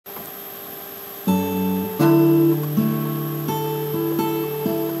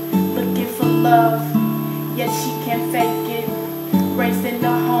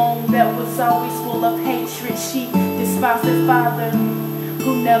secret she despised her father,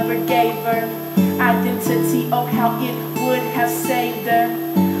 who never gave her identity. Oh, how it would have saved her.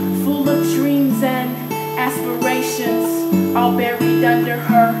 Full of dreams and aspirations, all buried under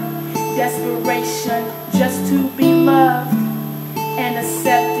her desperation, just to be loved and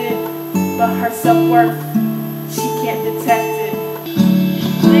accepted, but her self-worth, she can't detect it.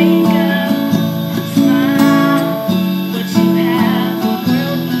 Wake up, smile, what you have, the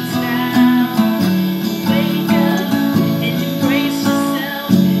world needs now. Wake up and embrace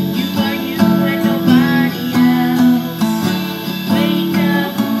yourself, you are you and nobody else. Wake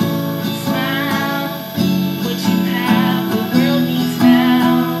up, smile, what you have, the world needs now.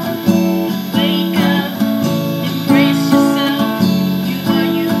 Wake up, embrace yourself, you are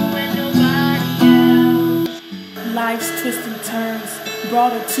you and nobody else. Life's twists and turns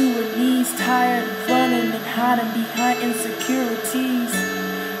brought her to her knees, tired of running and hiding behind insecurities.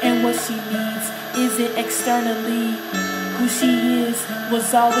 And what she needs isn't externally. Who she is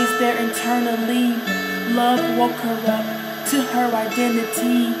was always there internally. Love woke her up to her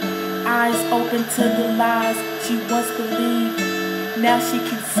identity. Eyes open to the lies she once believed. Now she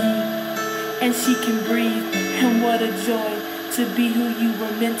can see and she can breathe. And what a joy to be who you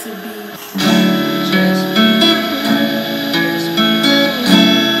were meant to be. Just